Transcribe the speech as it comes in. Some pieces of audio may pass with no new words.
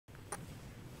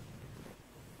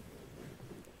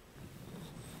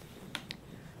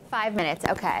5 minutes,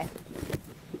 okay.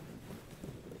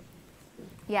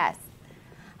 Yes.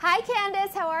 Hi,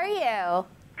 Candace, how are you?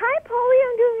 Hi, Polly,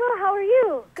 I'm doing well. How are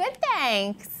you? Good,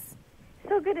 thanks.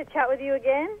 So good to chat with you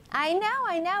again. I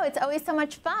know. It's always so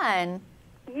much fun.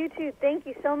 You too. Thank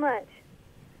you so much.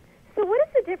 So what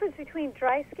is the difference between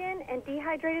dry skin and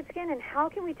dehydrated skin, and how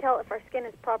can we tell if our skin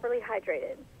is properly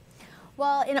hydrated?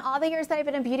 Well, in all the years that I've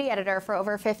been a beauty editor for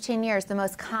over 15 years, the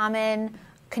most common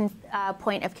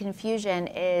point of confusion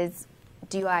is,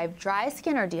 do I have dry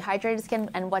skin or dehydrated skin,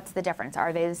 and what's the difference?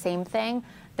 Are they the same thing?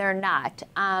 They're not.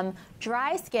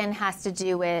 Dry skin has to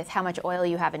do with how much oil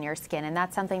you have in your skin, and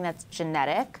that's something that's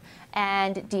genetic.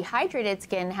 And dehydrated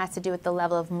skin has to do with the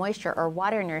level of moisture or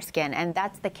water in your skin, and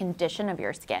that's the condition of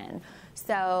your skin.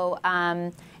 So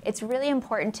it's really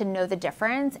important to know the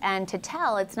difference and to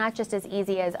tell. It's not just as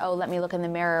easy as, oh, let me look in the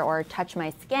mirror or touch my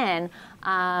skin.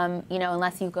 You know,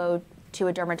 unless you go to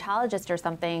a dermatologist or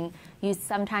something, you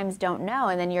sometimes don't know,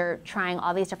 and then you're trying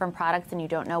all these different products and you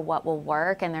don't know what will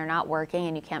work, and they're not working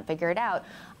and you can't figure it out.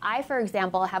 I, for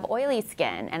example, have oily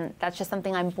skin, and that's just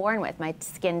something I'm born with. My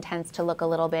skin tends to look a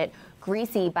little bit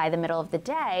greasy by the middle of the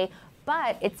day,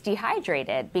 but it's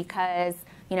dehydrated because,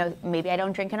 you know, maybe I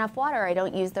don't drink enough water, I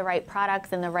don't use the right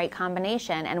products in the right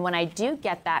combination, and when I do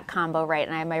get that combo right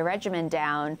and I have my regimen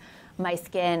down, my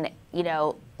skin, you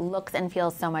know, looks and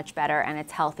feels so much better, and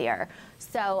it's healthier.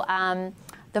 So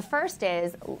the first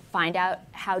is find out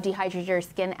how dehydrated your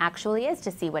skin actually is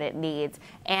to see what it needs.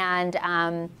 And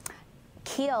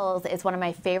Kiehl's is one of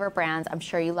my favorite brands. I'm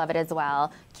sure you love it as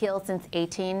well. Kiehl since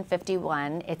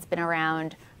 1851. It's been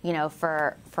around, you know,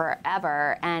 for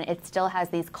forever, and it still has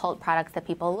these cult products that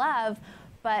people love.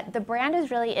 But the brand is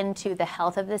really into the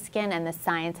health of the skin and the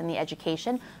science and the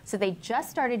education. So they just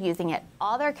started using it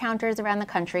all their counters around the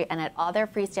country and at all their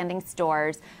freestanding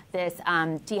stores, this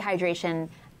dehydration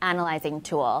analyzing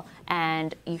tool.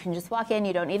 And you can just walk in,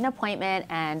 you don't need an appointment,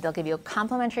 and they'll give you a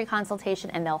complimentary consultation,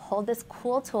 and they'll hold this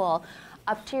cool tool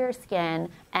up to your skin,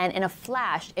 and in a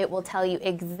flash, it will tell you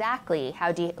exactly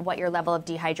what your level of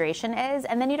dehydration is,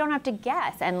 and then you don't have to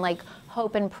guess and like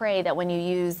hope and pray that when you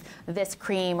use this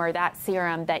cream or that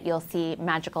serum that you'll see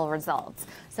magical results.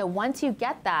 So once you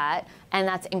get that, and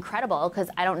that's incredible because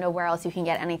I don't know where else you can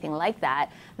get anything like that,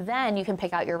 then you can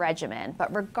pick out your regimen.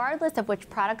 But regardless of which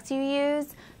products you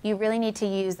use, you really need to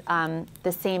use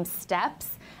the same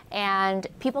steps. And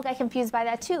people get confused by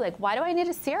that too. Like, why do I need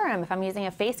a serum if I'm using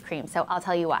a face cream? So I'll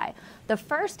tell you why. The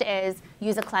first is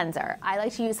use a cleanser. I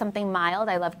like to use something mild.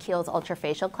 I love Kiehl's Ultra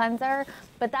Facial Cleanser,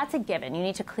 but that's a given. You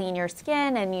need to clean your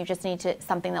skin, and you just need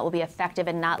something that will be effective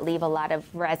and not leave a lot of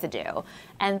residue.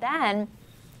 And then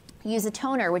use a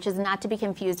toner, which is not to be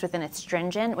confused with an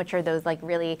astringent, which are those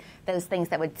those things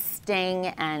that would sting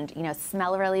and, you know,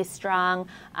 smell really strong,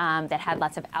 that had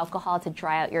lots of alcohol to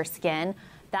dry out your skin.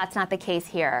 That's not the case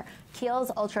here.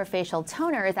 Kiehl's Ultra Facial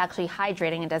Toner is actually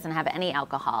hydrating and doesn't have any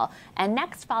alcohol. And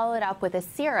next, follow it up with a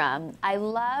serum. I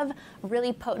love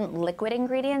really potent liquid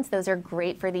ingredients. Those are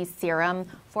great for these serum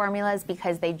formulas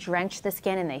because they drench the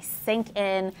skin and they sink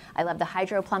in. I love the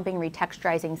Hydro-Plumping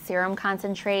Re-Texturizing Serum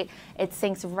Concentrate. It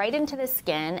sinks right into the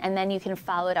skin, and then you can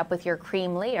follow it up with your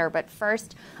cream later. But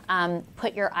first,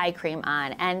 put your eye cream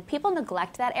on. And people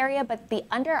neglect that area, but the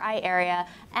under eye area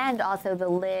and also the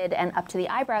lid and up to the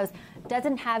eyebrows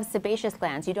doesn't have sebaceous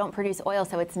glands. You don't produce oil,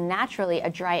 so it's naturally a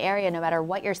dry area no matter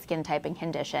what your skin type and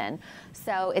condition.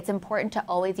 So it's important to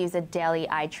always use a daily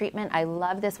eye treatment. I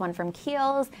love this one from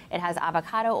Kiehl's. It has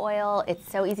avocado oil.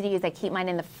 It's so easy to use. I keep mine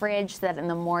in the fridge so that in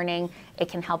the morning it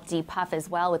can help depuff as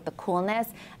well with the coolness.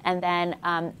 And then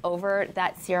over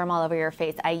that serum all over your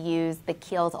face, I use the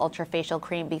Kiehl's Ultra Facial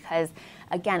Cream because,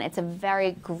 again, it's a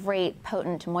very great,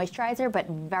 potent moisturizer, but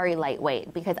very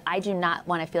lightweight because I do not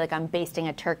want to feel like I'm basting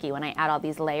a turkey when I add all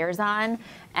these layers on.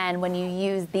 And when you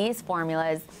use these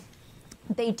formulas,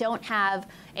 they don't have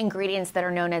ingredients that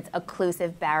are known as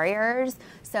occlusive barriers,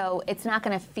 so it's not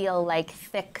going to feel like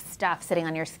thick stuff sitting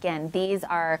on your skin. These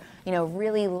are, you know,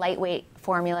 really lightweight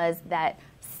formulas that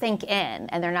sink in,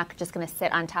 and they're not just going to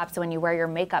sit on top, so when you wear your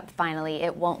makeup finally,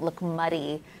 it won't look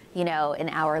muddy, you know, an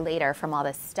hour later from all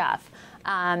this stuff.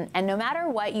 And no matter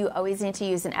what, you always need to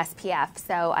use an SPF.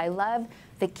 So I love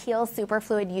the Kiehl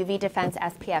Superfluid UV Defense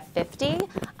SPF 50.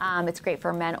 It's great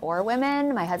for men or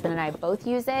women. My husband and I both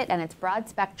use it, and it's broad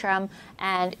spectrum.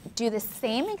 And do the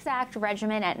same exact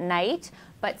regimen at night,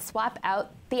 but swap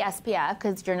out the SPF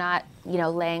because you're not, you know,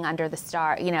 laying under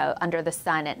the under the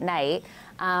sun at night.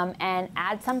 And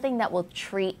add something that will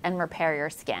treat and repair your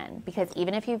skin, because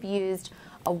even if you've used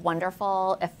a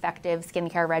wonderful, effective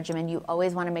skincare regimen, you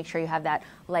always want to make sure you have that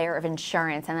layer of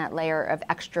insurance and that layer of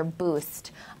extra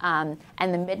boost. And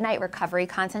the Midnight Recovery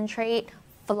Concentrate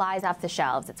flies off the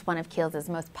shelves. It's one of Kiehl's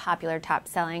most popular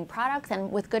top-selling products, and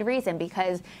with good reason,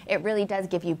 because it really does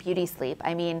give you beauty sleep.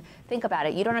 I mean, think about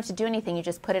it. You don't have to do anything. You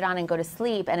just put it on and go to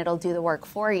sleep, and it'll do the work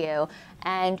for you.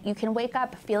 And you can wake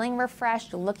up feeling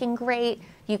refreshed, looking great.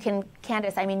 You can,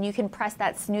 Candace, I mean, you can press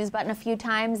that snooze button a few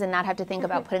times and not have to think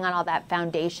about putting on all that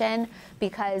foundation,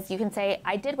 because you can say,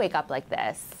 I did wake up like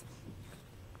this.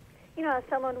 You know, as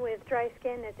someone with dry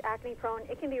skin that's acne prone,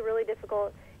 it can be really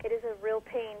difficult. It is a real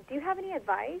pain. Do you have any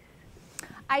advice?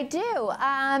 I do.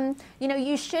 You know,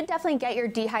 you should definitely get your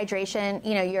dehydration,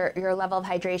 you know, your level of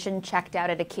hydration checked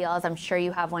out at a Kiehl's. I'm sure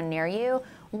you have one near you.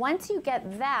 Once you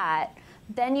get that,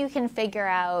 then you can figure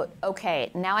out,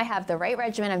 okay, now I have the right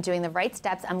regimen, I'm doing the right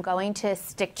steps, I'm going to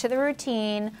stick to the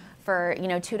routine for, you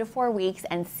know, 2 to 4 weeks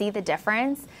and see the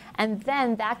difference. And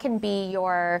then that can be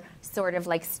your sort of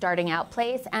like starting out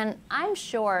place. And I'm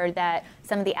sure that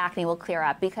some of the acne will clear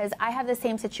up, because I have the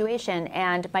same situation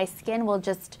and my skin will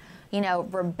just, you know,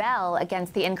 rebel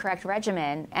against the incorrect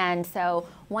regimen. And so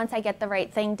once I get the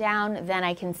right thing down, then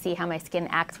I can see how my skin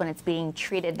acts when it's being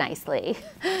treated nicely.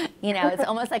 You know, it's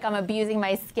almost like I'm abusing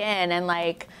my skin and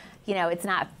like, you know, it's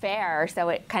not fair, so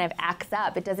it kind of acts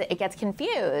up. It gets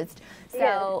confused.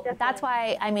 So yes, that's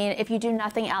why, I mean, if you do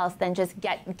nothing else, then just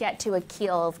get to a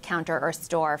Kiehl's counter or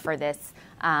store for this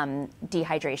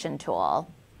dehydration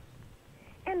tool.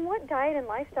 And what diet and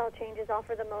lifestyle changes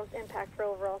offer the most impact for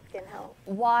overall skin health?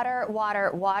 Water, water,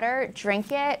 water.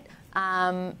 Drink it.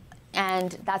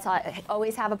 And that's all.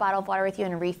 Always have a bottle of water with you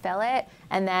and refill it.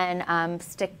 And then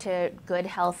stick to good,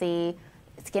 healthy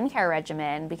skincare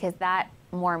regimen, because that,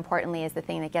 more importantly, is the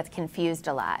thing that gets confused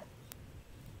a lot.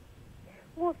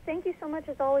 Well, thank you so much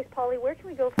as always, Polly. Where can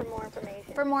we go for more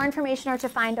information? For more information or to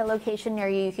find a location near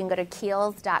you, you can go to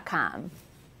Kiehl's.com.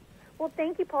 Well,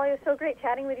 thank you, Polly. It was so great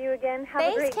chatting with you again. Have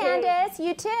a great Thanks, Candace.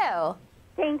 You too.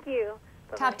 Thank you.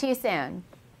 Bye-bye. Talk to you soon.